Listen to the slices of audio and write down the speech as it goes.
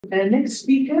Next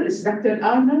speaker is Dr.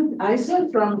 Arnold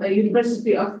Eiser from the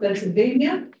University of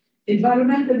Pennsylvania,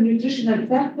 Environmental Nutritional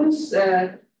Factors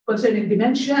concerning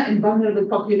dementia in vulnerable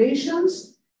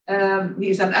populations. He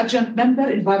is an adjunct member,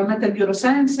 Environmental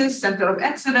Neurosciences, Center of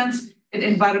Excellence in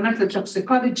Environmental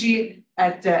Toxicology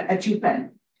at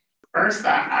UPenn. First,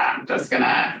 I'm just going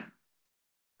to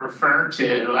refer to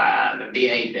the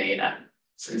VA data,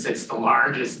 since it's the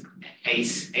largest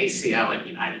ACO in the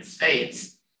United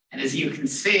States. And as you can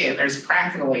see, there's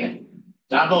practically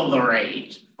double the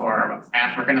rate for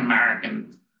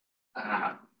African-American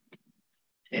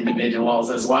individuals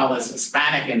as well as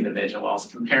Hispanic individuals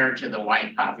compared to the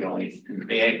white population, the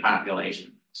VA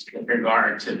population, with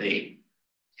regard to the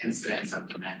incidence of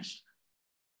dementia.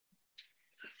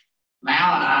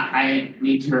 Now, I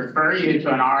need to refer you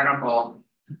to an article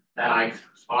that I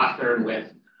authored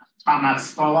with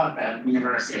Thomas Fulop at the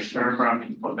University of Sherbrooke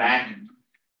in Quebec,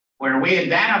 where we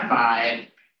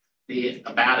identified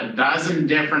about a dozen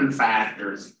different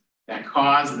factors that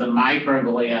cause the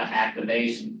microglia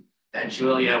activation that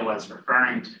Julia was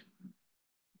referring to.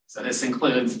 So this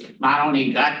includes not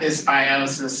only gut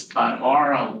dysbiosis, but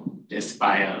oral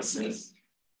dysbiosis,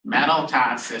 metal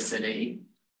toxicity,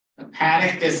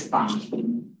 hepatic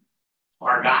dysfunction,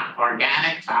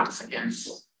 organic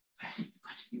toxicants,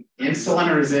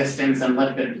 insulin resistance, and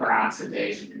lipid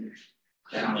peroxidation.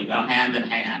 Generally go hand in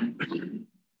hand.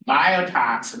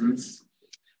 Biotoxins,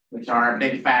 which are a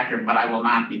big factor, but I will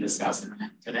not be discussing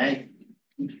that today.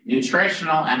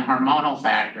 Nutritional and hormonal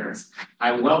factors.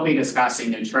 I will be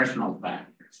discussing nutritional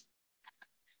factors,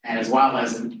 as well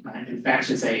as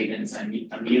infectious agents and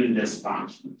immune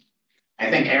dysfunction. I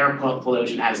think air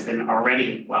pollution has been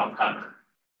already well covered.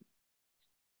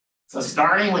 So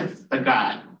starting with the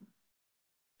gut,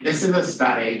 this is a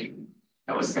study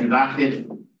that was conducted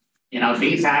in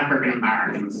obese African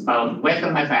Americans, both with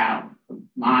and without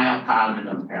mild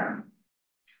cognitive impairment.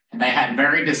 And they had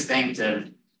very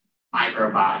distinctive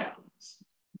microbiomes.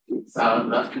 So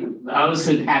those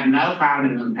who had no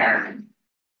cognitive impairment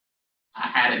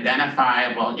had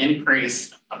identifiable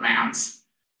increased amounts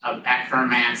of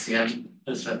Akkermansia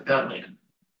busophilia,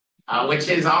 which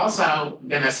has also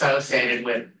been associated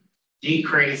with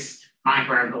decreased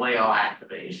microglial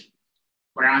activation.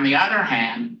 Where on the other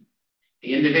hand,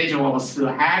 the individuals who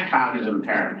had cognitive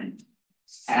impairment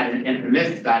had, in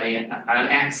this study, an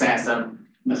excess of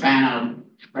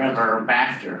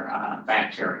methanobrevibacter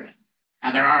bacteria.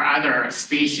 And there are other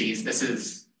species. This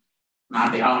is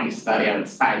not the only study I would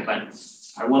cite, but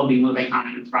I will be moving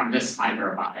on from this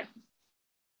microbiome.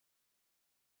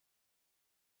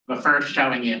 But first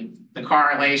showing you the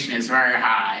correlation is very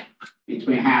high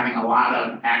between having a lot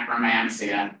of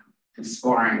Akkermansia and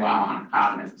scoring well on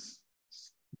cognitive.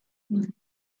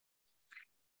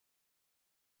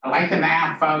 I'd like to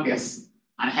now focus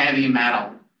on heavy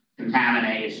metal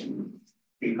contamination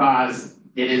because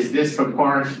it is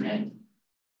disproportionate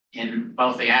in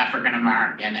both the African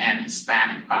American and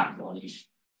Hispanic population.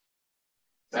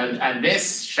 So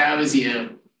this shows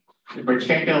you the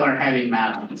particular heavy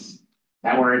metals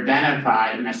that were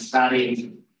identified in a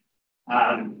study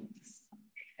of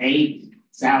 8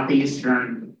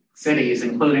 southeastern cities,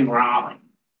 including Raleigh.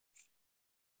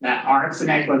 That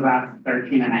arsenic was up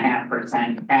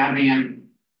 13.5%, cadmium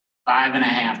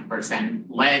 5.5%,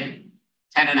 lead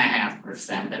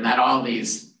 10.5%, and that all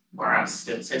these were of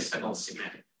statistical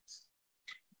significance.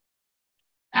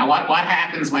 Now, what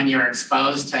happens when you're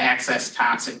exposed to excess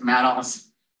toxic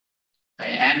metals? They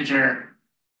enter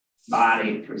the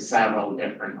body through several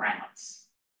different routes.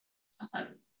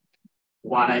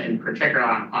 One in particular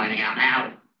I'm pointing out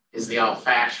now is the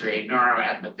olfactory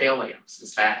neuroepithelium,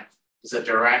 since that is a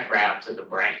direct route to the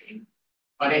brain.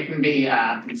 But it can be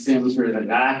consumed through the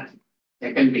gut.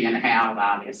 It can be inhaled,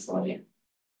 obviously,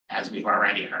 as we've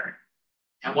already heard.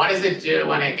 And what does it do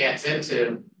when it gets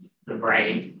into the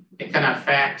brain? It can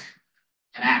affect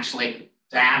and actually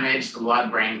damage the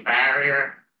blood-brain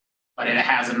barrier, but it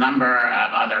has a number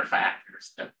of other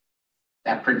factors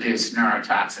that produce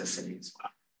neurotoxicity as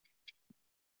well.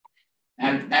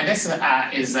 And this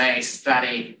is a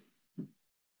study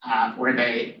where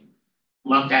they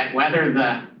looked at whether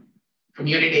the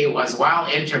community was well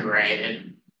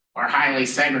integrated or highly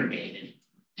segregated.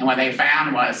 And what they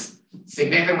found was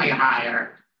significantly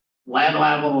higher lead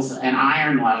levels and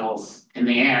iron levels in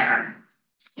the air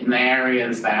in the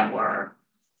areas that were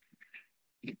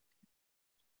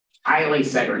highly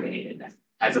segregated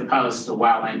as opposed to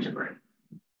well integrated.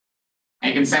 And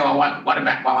you can say, well, what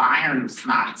about, well, iron's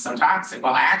not so toxic.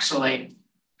 Well, actually,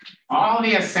 all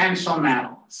the essential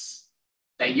metals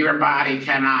that your body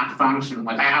cannot function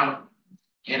without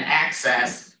in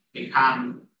excess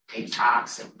become a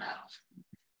toxic metal.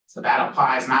 So that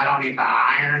applies not only to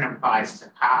iron, it applies to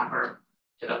copper,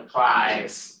 it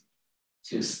applies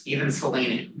to even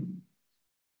selenium.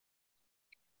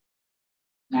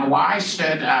 Now, why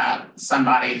should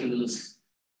somebody who's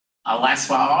less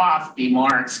well off be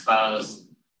more exposed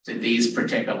to these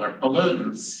particular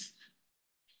pollutants?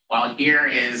 Well, here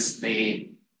is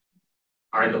the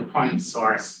point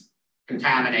source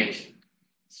contamination,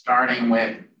 starting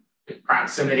with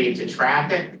proximity to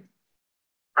traffic,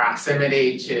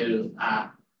 proximity to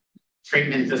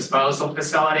treatment disposal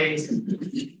facilities,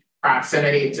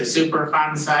 proximity to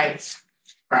Superfund sites,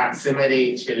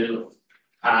 proximity to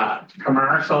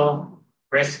commercial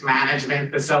risk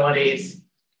management facilities.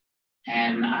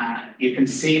 And you can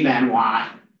see then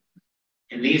why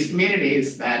in these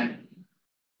communities that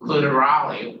included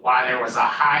Raleigh, why there was a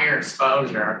higher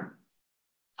exposure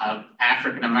of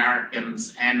African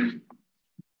Americans and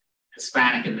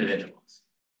Hispanic individuals.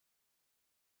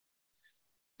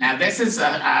 Now, this is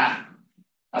a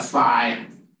slide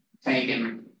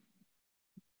taken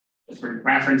with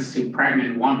reference to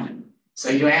pregnant woman. So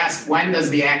you ask, when does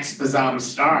the exposome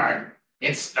start?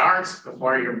 It starts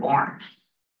before you're born.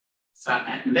 So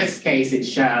in this case, it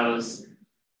shows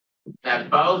that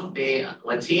both the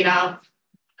Latino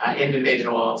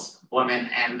individuals, women,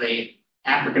 and the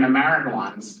African American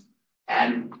ones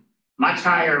had much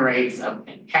higher rates of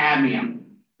cadmium.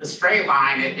 The straight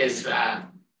line is a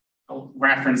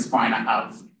reference point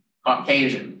of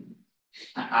Caucasian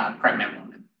pregnant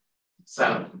women.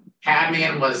 So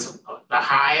cadmium was the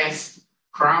highest,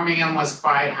 chromium was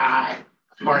quite high,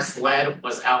 of course lead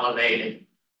was elevated,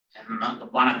 and the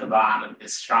one at the bottom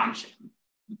is strontium.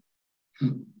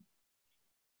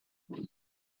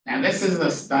 Now, this is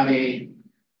a study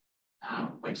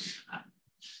which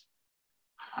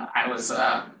I was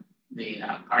the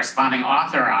corresponding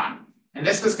author on, and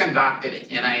this was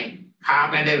conducted in a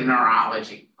cognitive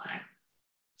neurology clinic.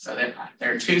 So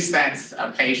there are two sets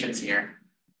of patients here,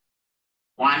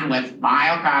 one with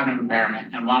mild cognitive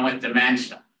impairment and one with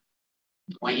dementia.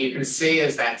 What you can see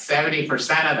is that 70%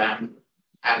 of them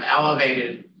have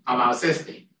elevated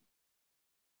homocysteine.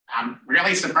 I'm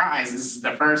really surprised. This is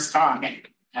the first talk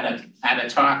at a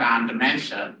talk on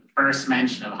dementia, first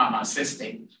mention of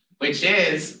homocysteine, which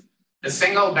is the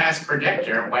single best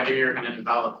predictor of whether you're going to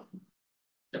develop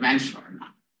dementia or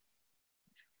not.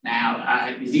 Now,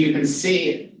 as you can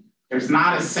see, there's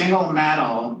not a single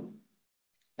metal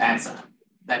that's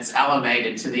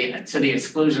elevated to the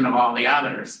exclusion of all the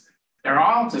others. They're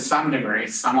all, to some degree,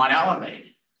 somewhat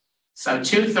elevated. So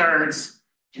 2/3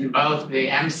 in both the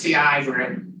MCI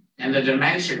group and the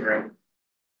dementia group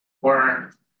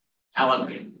were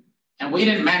elevated. And we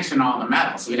didn't mention all the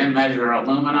metals. We didn't measure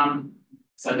aluminum.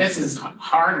 So this is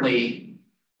hardly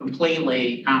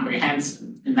completely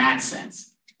comprehensive in that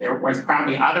sense. There was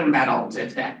probably other metal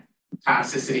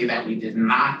toxicity that we did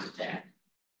not detect.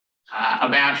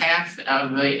 About half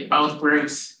of both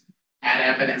groups had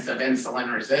evidence of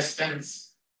insulin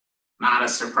resistance, not a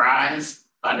surprise,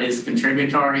 but is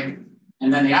contributory.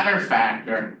 And then the other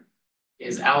factor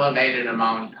is elevated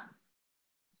ammonia.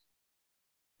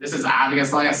 This is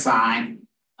obviously a sign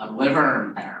of liver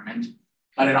impairment,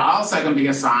 but it also can be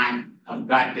a sign of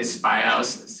gut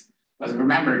dysbiosis. Because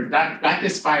remember, gut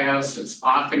dysbiosis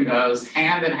often goes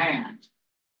hand in hand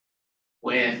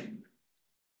with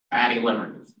fatty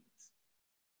liver disease.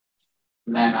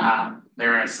 And then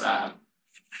there is about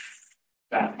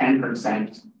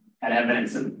 10% had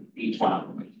evidence of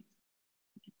B12.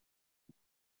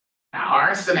 Now,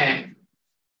 arsenic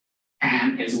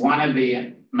is one of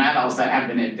the metals that have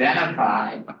been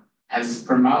identified as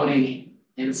promoting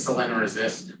insulin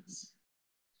resistance.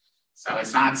 So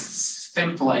it's not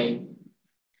simply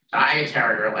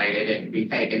dietary related, it can be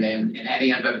taken in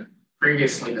any of the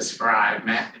previously described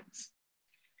methods.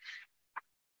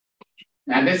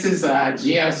 Now, this is a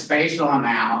geospatial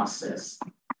analysis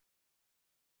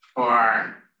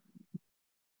for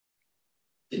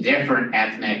the different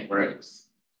ethnic groups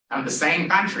of the same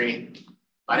country,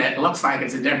 but it looks like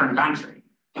it's a different country.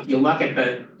 If you look at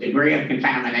the degree of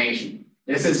contamination,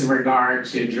 this is in regard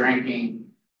to drinking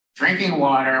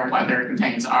water, whether it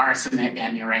contains arsenic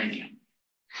and uranium.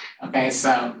 Okay,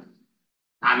 so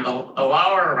on the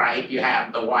lower right, you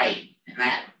have the white, and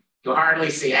that you hardly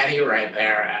see any right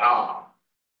there at all.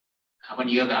 When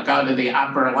you go to the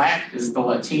upper left is the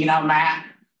Latino map,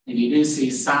 and you do see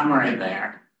some right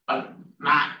there, but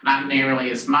not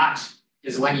nearly as much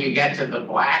as when you get to the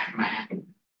black map.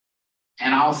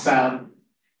 And also,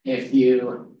 if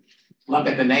you look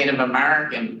at the Native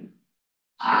American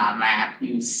map,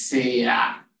 you see,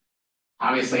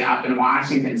 obviously up in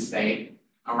Washington State,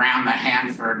 around the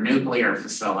Hanford nuclear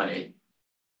facility,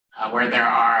 where there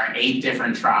are 8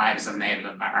 different tribes of Native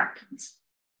Americans.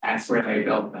 That's where they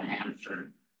built the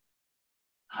Hanford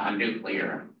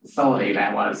nuclear facility.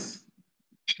 That was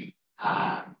the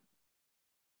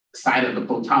site of the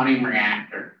plutonium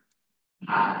reactor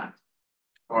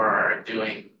for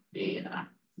doing the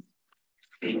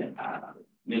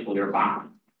nuclear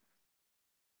bomb.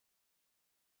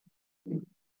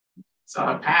 So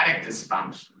hepatic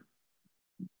dysfunction.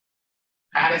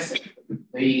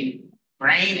 The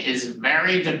brain is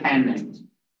very dependent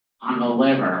on the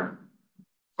liver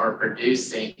for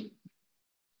producing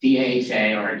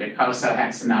DHA or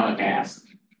docosahexaenoic acid,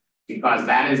 because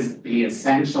that is the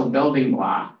essential building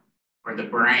block for the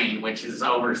brain, which is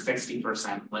over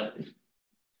 60% lipid.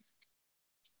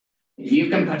 You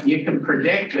can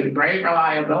predict with great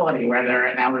reliability whether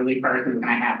an elderly person is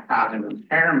going to have cognitive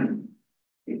impairment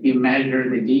if you measure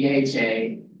the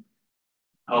DHA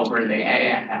over the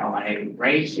ALA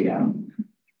ratio.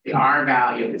 The R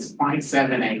value is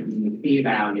 0.78 and the P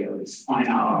value is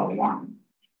 0.001.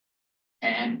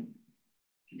 And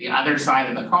the other side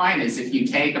of the coin is if you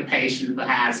take a patient who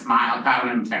has mild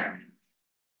cognitive impairment,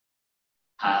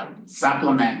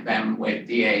 supplement them with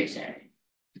DHA,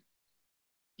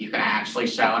 you can actually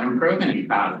show an improvement in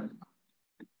cognitive.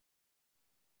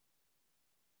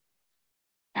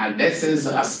 Now, this is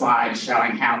a slide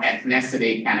showing how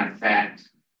ethnicity can affect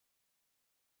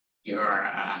your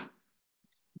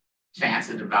chance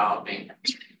of developing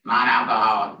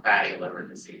non-alcoholic fatty liver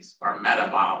disease or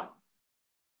metabolic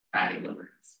fatty liver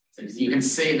disease. So as you can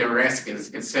see, the risk is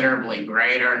considerably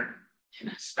greater in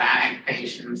Hispanic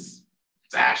patients.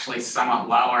 It's actually somewhat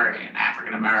lower in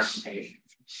African American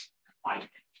patients than white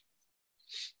patients.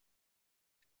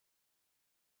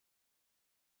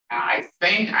 Now, I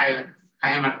think I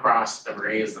came across the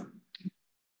reason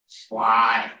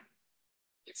why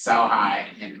it's so high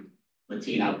in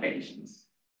Latino patients.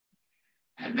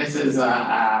 And this is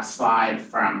a slide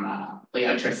from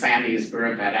Leo Tresandi's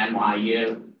group at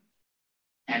NYU.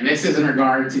 And this is in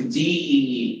regard to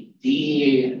DEE.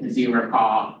 DEE, as you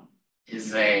recall,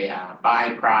 is a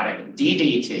byproduct of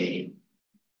DDT.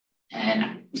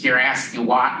 And if you're asking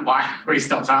why are we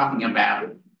still talking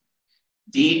about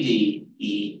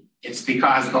DDE, it's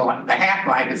because the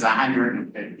half-life is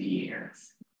 150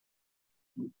 years.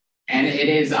 And it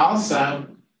is also,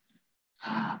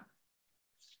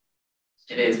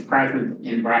 it is present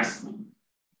in breast milk.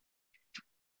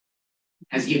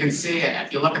 As you can see,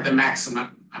 if you look at the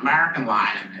maximum American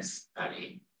line in this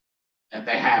study, that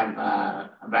they have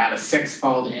about a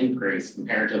 6-fold increase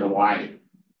compared to the white,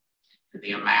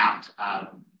 the amount of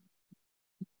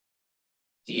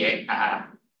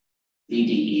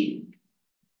DDE,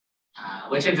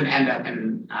 which is an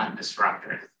endocrine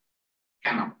disruptor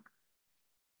chemical.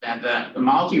 That the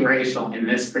multiracial in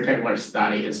this particular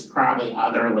study is probably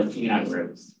other Latino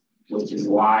groups, which is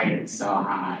why it's so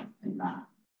high in the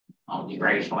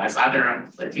multiracial, as other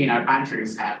Latino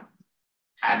countries have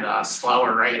had a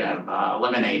slower rate of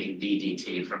eliminating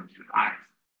DDT from the environment.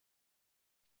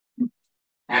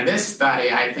 And this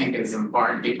study, I think, is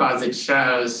important because it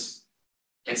shows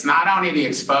it's not only the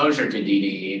exposure to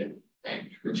DDE that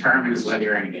determines whether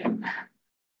you're going to get it.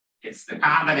 It's the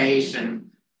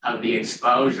combination of the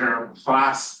exposure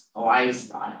plus the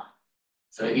lifestyle.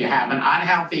 So if you have an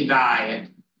unhealthy diet,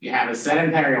 you have a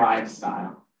sedentary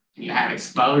lifestyle, and you have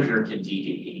exposure to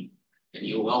DDE, then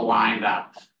you will wind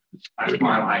up much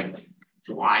more likely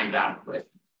to wind up with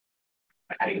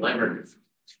fatty liver disease.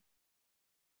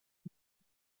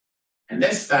 And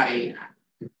this study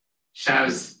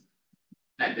shows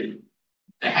that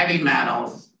the heavy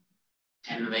metals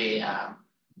and the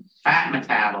fat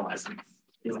metabolism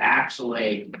is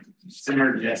actually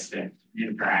synergistic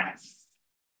in practice.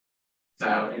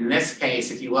 So in this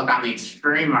case, if you look on the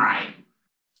extreme right,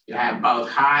 you have both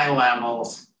high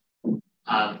levels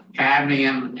of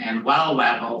cadmium and low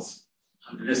levels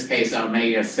of, in this case,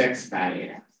 omega-6 fatty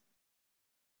acids.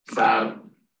 So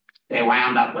they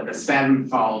wound up with a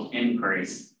 7-fold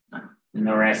increase in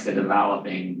the risk of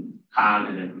developing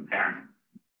cognitive impairment.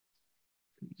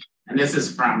 And this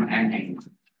is from NA.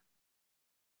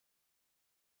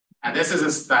 Now, this is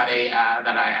a study that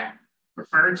I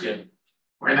referred to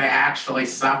where they actually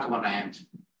supplement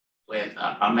with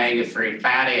omega-3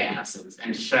 fatty acids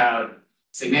and showed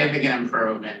significant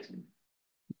improvement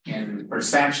in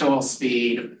perceptual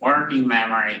speed, working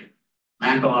memory,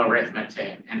 mental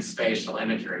arithmetic, and spatial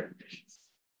imagery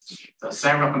efficiency. So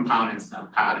several components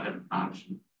of cognitive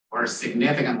function were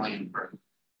significantly improved,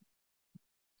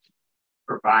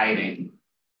 providing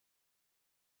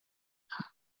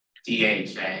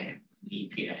DHA,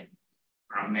 EPA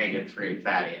or omega-3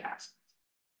 fatty acids.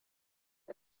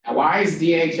 Now, why is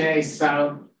DHA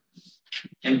so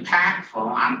impactful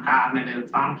on cognitive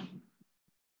function?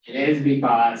 It is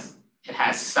because it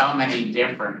has so many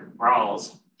different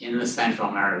roles in the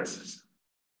central nervous system.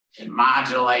 It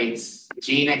modulates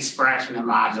gene expression, it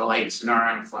modulates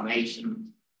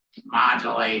neuroinflammation, it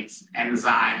modulates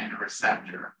enzyme and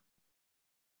receptor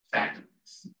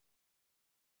effectiveness.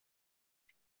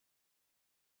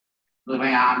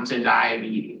 Moving on to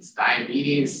diabetes.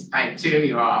 Diabetes type 2,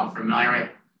 you're all familiar with.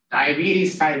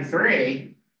 Diabetes type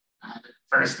 3,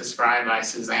 first described by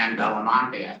Suzanne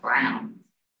Belamonte at Brown,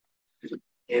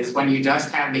 is when you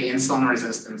just have the insulin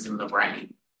resistance in the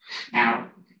brain. Now,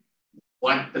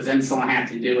 what does insulin have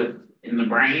to do with in the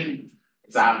brain?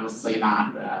 It's obviously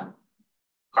not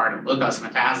part of glucose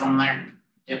metabolism there.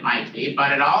 It might be,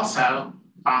 but it also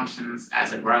functions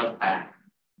as a growth factor.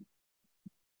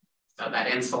 So that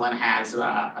insulin has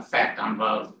effect on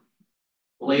both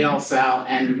glial cell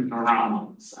and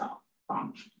neuronal cell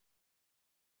function.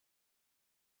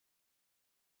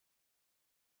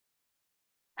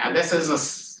 Now, this is a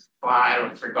slide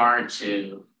with regard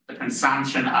to the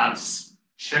consumption of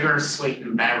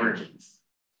sugar-sweetened beverages.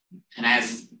 And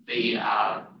as the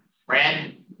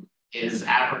red is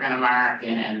African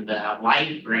American and the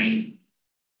light green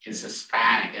is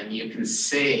Hispanic, and you can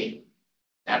see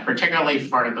that particularly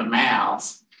for the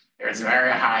males, there's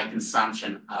very high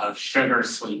consumption of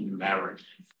sugar-sweetened beverages.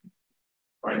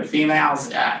 For the females,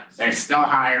 they're still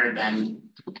higher than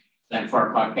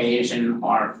for Caucasian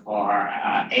or for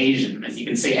Asian. As you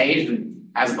can see, Asian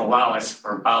has the lowest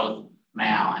for both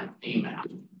male and female.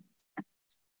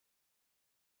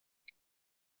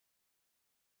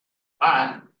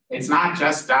 But it's not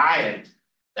just diet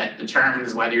that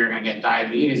determines whether you're going to get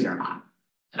diabetes or not.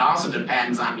 It also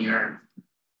depends on your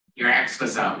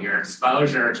exposome, your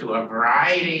exposure to a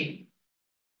variety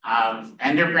of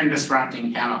endocrine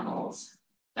disrupting chemicals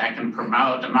that can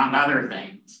promote, among other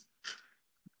things,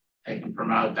 they can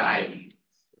promote diabetes.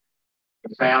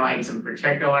 Phthalates in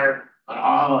particular, but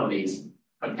all of these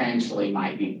potentially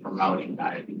might be promoting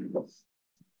diabetes.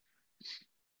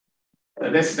 So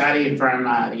this study from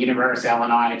the University of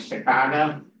Illinois at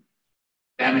Chicago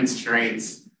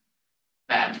demonstrates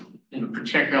that in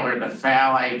particular the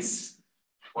phthalates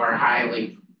were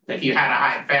highly, if you had a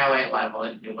high phthalate level,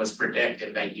 it was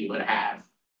predicted that you would have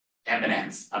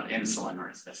evidence of insulin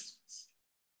resistance.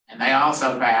 And they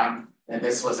also found that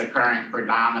this was occurring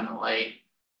predominantly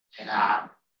in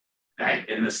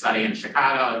the study in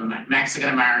Chicago, Mexican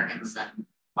Americans and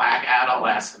Black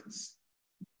adolescents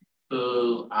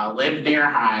who lived near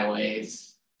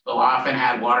highways, who often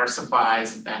had water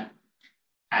supplies that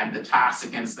had the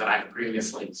toxicants that I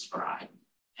previously described,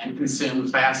 and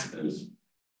consumed fast food.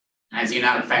 As you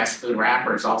know, the fast food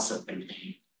wrappers also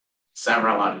contain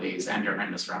several of these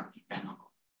endocrine disrupting chemicals.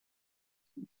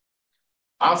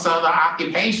 Also, the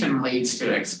occupation leads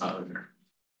to exposure.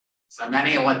 So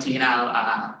many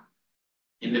Latino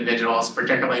individuals,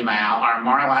 particularly male, are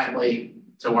more likely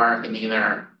to work in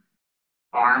either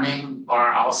farming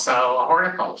or also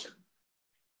horticulture.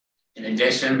 In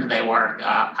addition, they work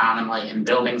commonly in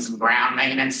buildings and ground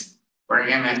maintenance,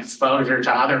 bringing exposure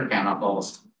to other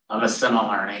chemicals of a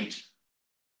similar nature.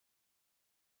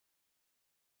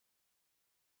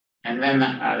 And then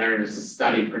there's a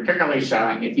study particularly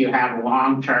showing if you have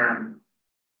long-term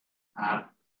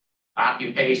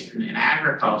occupation in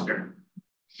agriculture,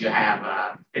 you have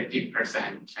a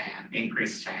 50%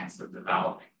 increased chance of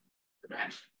developing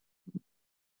dementia.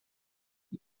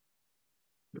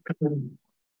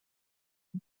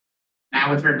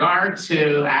 Now, with regard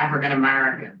to African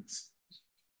Americans,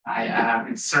 I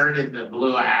inserted the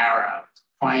blue arrow to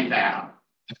point out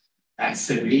that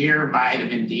severe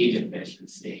vitamin D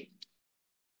deficiency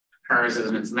occurs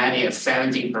in as many as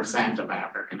 17% of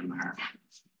African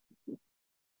Americans.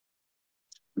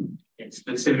 It's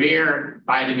the severe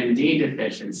vitamin D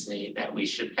deficiency that we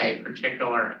should pay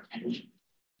particular attention,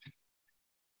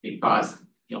 because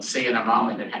you'll see in a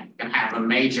moment it can have a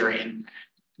major impact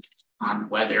on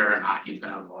whether or not you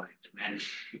can avoid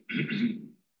dementia.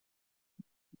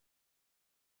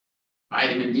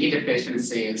 Vitamin D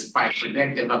deficiency is quite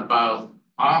predictive of both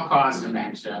all-cause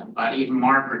dementia, but even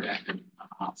more predictive of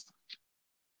Alzheimer's.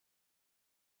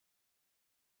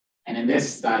 And in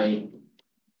this study,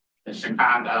 the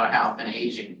Chicago Health and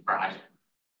Aging Project,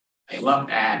 they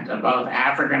looked at both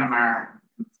African American,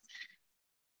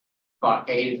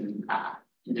 Caucasian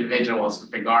individuals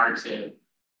with regard to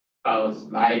both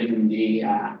vitamin D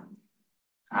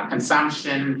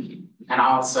consumption and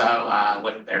also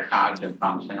with their cognitive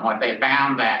function. And what they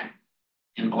found that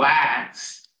in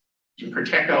Blacks, in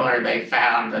particular, they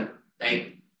found that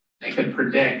they could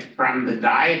predict from the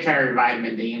dietary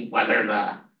vitamin D whether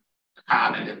the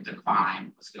cognitive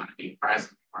decline was going to be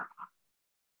present or not.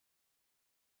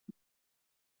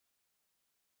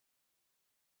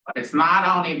 But it's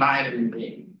not only vitamin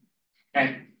D,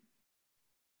 okay?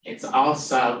 It's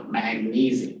also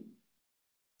magnesium.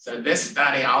 So this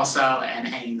study also in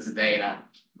Haynes data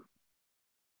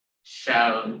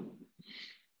showed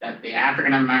that the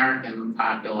African American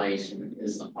population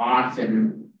is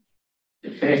often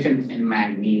deficient in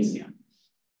magnesium.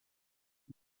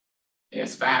 The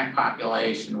Hispanic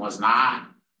population was not.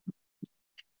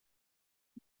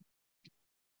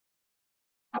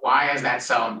 Why is that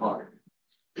so important?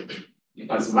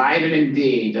 Because vitamin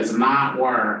D does not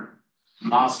work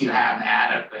unless you have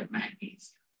adequate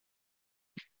magnesium.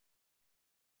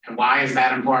 And why is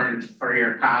that important for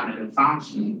your cognitive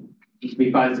functioning? It's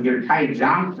because your tight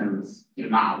junctions do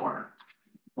not work.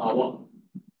 Well,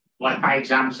 what tight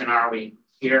junction are we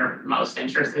here most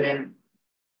interested in?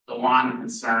 The one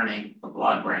concerning the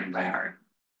blood-brain barrier.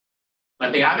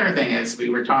 But the other thing is, we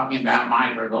were talking about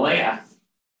microglia.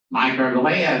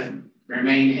 Microglia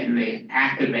remain in the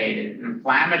activated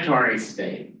inflammatory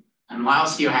state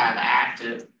unless you have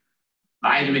active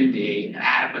vitamin D and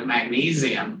adequate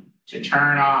magnesium to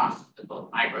turn off the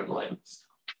microglia.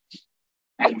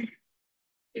 And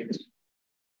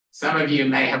some of you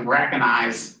may have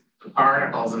recognized the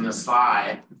particles in the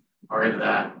slide or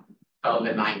the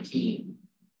COVID-19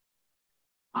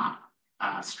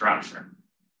 structure.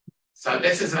 So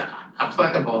this is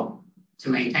applicable to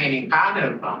maintaining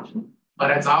cognitive function,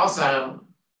 but it's also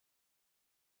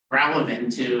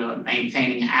relevant to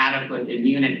maintaining adequate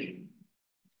immunity.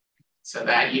 So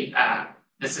that you,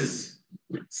 this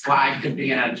slide could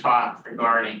be in a talk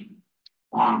regarding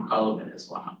long COVID as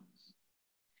well.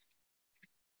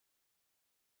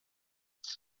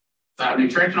 So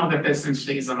nutritional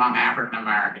deficiencies among African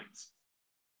Americans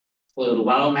include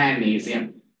low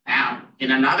magnesium. Now,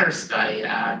 in another study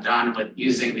done with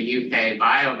using the UK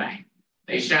Biobank,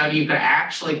 they showed you could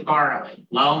actually correlate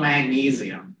low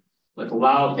magnesium with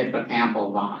low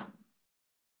hippocampal volume.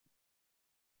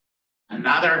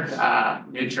 Another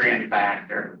nutrient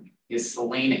factor is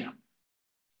selenium.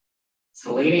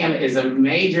 Selenium is a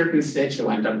major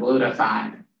constituent of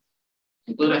glutathione.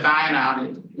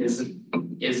 Glutathione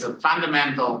is a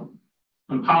fundamental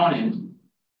component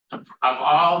of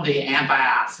all the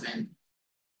antioxidant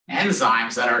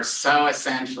enzymes that are so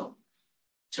essential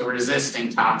to resisting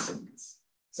toxins.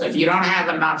 So if you don't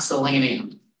have enough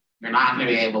selenium, you're not going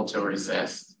to be able to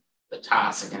resist the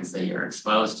toxins that you're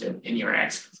exposed to in your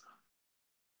exposure.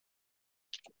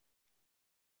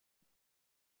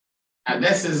 Now,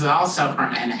 this is also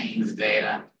from NHANES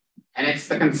data, and it's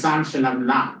the consumption of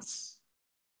nuts.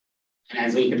 And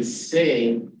as we can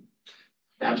see,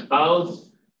 that both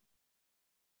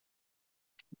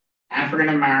African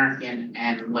American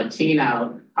and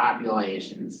Latino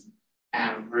populations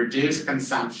have reduced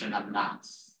consumption of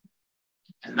nuts.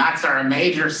 And nuts are a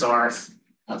major source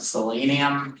of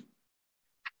selenium,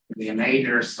 a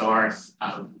major source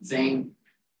of zinc,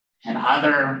 and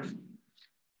other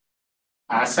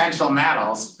essential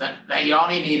metals that you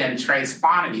only need in trace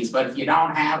quantities, but if you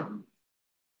don't have them,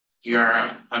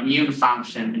 your immune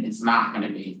function is not going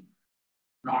to be,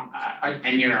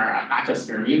 and your not just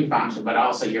your immune function, but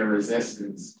also your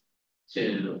resistance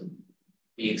to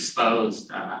the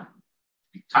exposed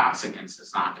toxicants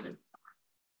is not going to be.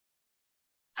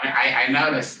 I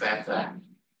noticed that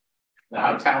the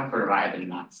hotel provided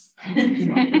nuts.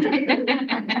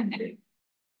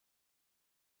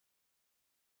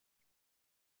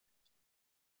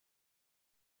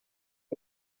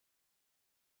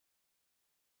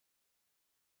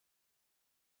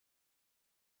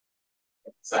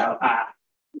 So now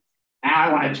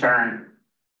I want to turn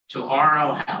to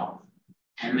oral health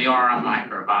and the oral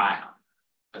microbiome.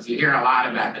 Because you hear a lot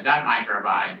about the gut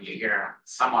microbiome, you hear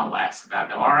somewhat less about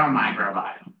the oral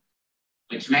microbiome,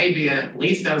 which may be at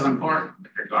least as important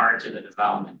with regard to the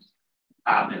development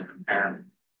of cognitive impairment,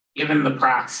 given the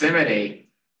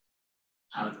proximity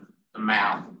of the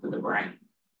mouth to the brain.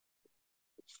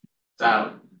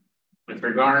 So with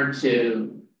regard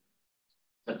to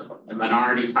the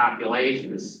minority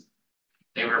populations,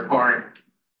 they report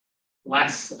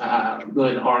less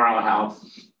good oral health.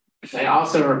 They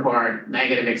also report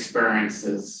negative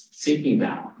experiences seeking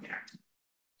dental care.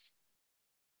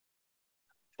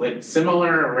 With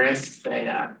similar risks,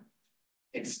 they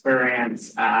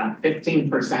experience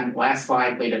 15% less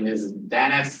likely to visit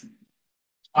dentists,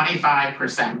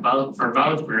 25% for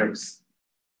both groups,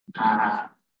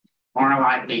 more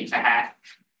likely to have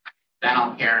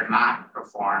dental care not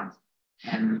performed,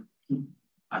 and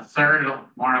a third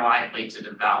more likely to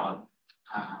develop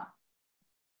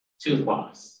tooth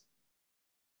loss.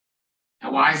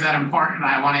 Now, why is that important?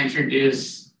 I want to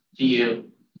introduce to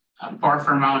you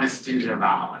Porphyromonas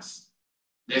gingivalis.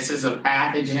 This is a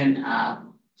pathogen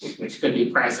which could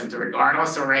be present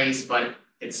regardless of race, but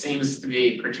it seems to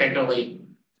be particularly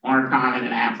more common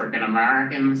in African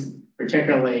Americans,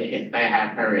 particularly if they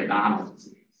have periodontal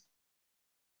disease.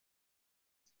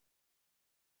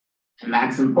 And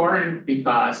that's important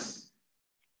because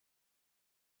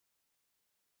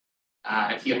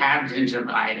if you have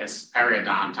gingivitis,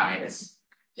 periodontitis,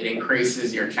 it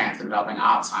increases your chance of developing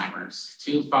Alzheimer's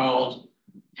twofold.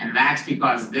 And that's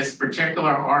because this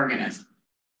particular organism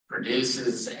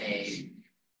produces a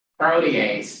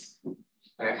protease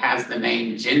that has the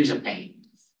name gingipain.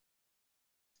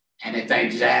 And it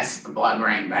digests the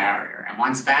blood-brain barrier. And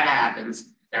once that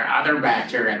happens, there are other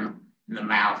bacteria in the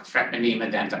mouth,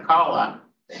 Treponema denticola,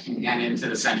 that can get into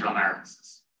the central nervous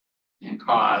system and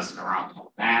cause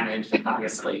neuronal damage and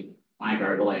obviously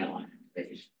microglial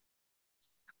activation.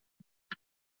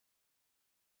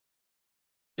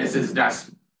 This is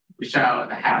just to show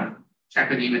how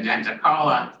Treponema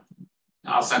denticola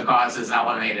also causes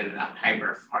elevated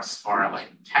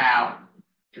hyperphosphorylated tau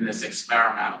in this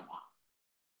experimental one.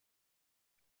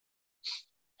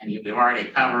 And we've already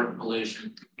covered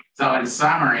pollution. So in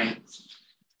summary,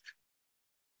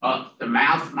 both the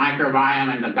mouth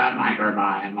microbiome and the gut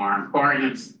microbiome are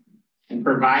important and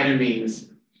provide a means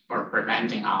for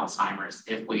preventing Alzheimer's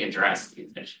if we address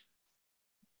these issues.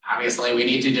 Obviously, we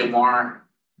need to do more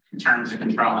in terms of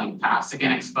controlling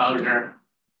toxicant exposure,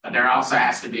 but there also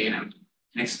has to be an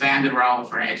expanded role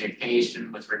for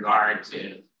education with regard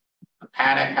to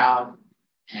hepatic health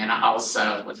and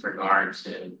also with regard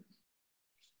to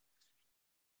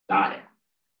diet.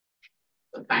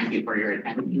 So thank you for your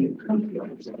attention.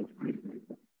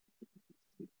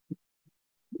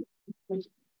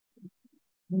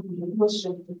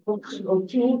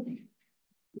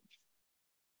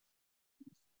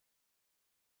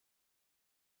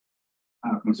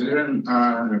 Considering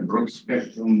the broad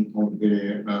spectrum of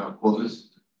the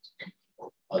causes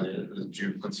that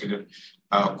you consider,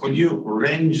 could you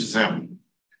range them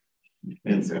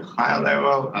in the high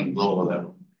level and lower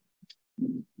level?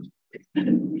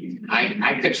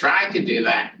 I could try to do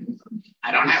that.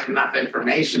 I don't have enough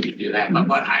information to do that, but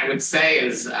what I would say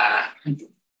is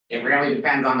it really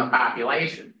depends on the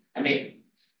population. I mean,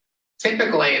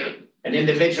 typically an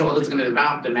individual who's going to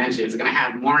develop dementia is going to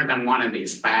have more than one of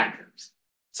these factors.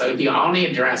 So if you only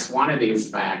address one of these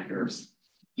factors,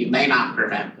 you may not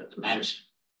prevent the dementia.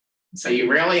 So you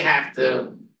really have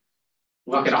to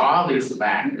look at all these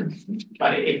factors.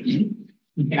 But if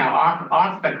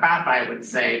off the cuff, I would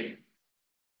say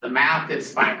the mouth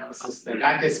dysbiosis, the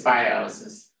gut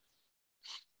dysbiosis,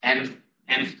 and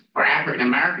for African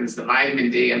Americans, the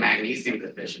vitamin D and magnesium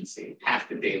deficiency have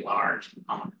to be large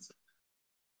components.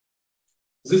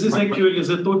 This is actually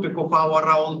the topic of our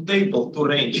round table to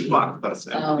range factors,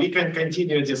 and we can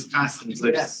continue discussing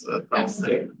this.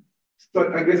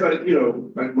 But I guess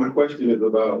my question is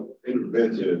about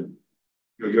intervention.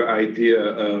 Your idea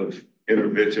of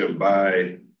intervention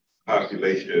by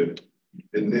population,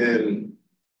 and then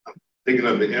I'm thinking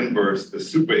of the inverse, the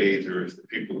super agers, the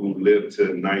people who live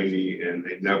to 90 and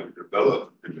they never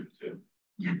develop dementia.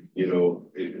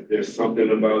 There's something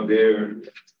about their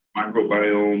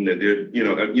microbiome that they're,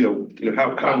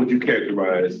 how would you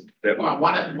characterize that? Well,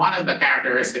 one of the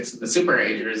characteristics of the super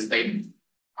agers, they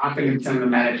often consume the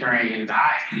Mediterranean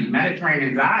diet. The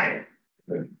Mediterranean diet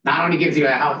not only gives you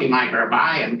a healthy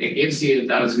microbiome, it gives you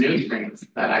those nutrients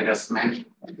that I just mentioned.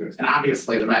 And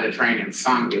obviously the Mediterranean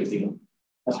sun gives you.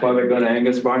 That's why we're going to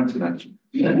Angus Barnes tonight.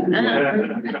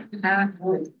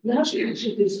 Large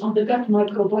initiatives on the gut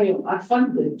microbiome are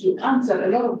funded to answer a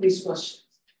lot of these questions,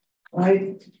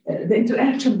 right? The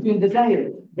interaction between the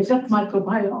diet, the gut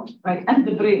microbiome, right, and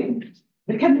the brain,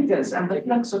 the chemicals and the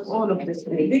flux of all of this.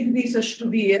 Big research to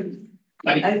be in.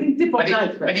 But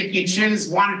if you choose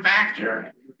one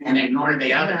factor and ignore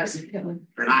the others, you're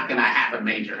not going to have a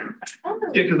major impact.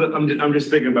 Yeah, because I'm just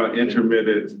thinking about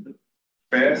intermittent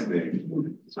fasting,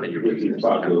 which is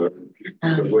popular.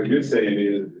 But what you're saying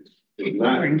is it's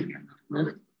not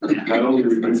only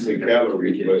reducing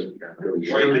calories, but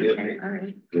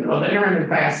Well, the intermittent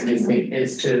fasting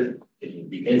is to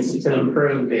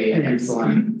improve the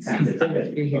insulin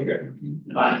sensitivity. Okay.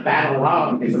 But that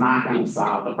alone is not going to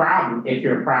solve the problem if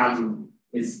your problem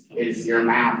is your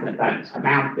mouth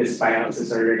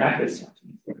dysbiosis or your gut dysbiosis.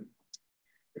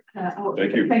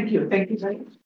 Thank you. Thank you very much.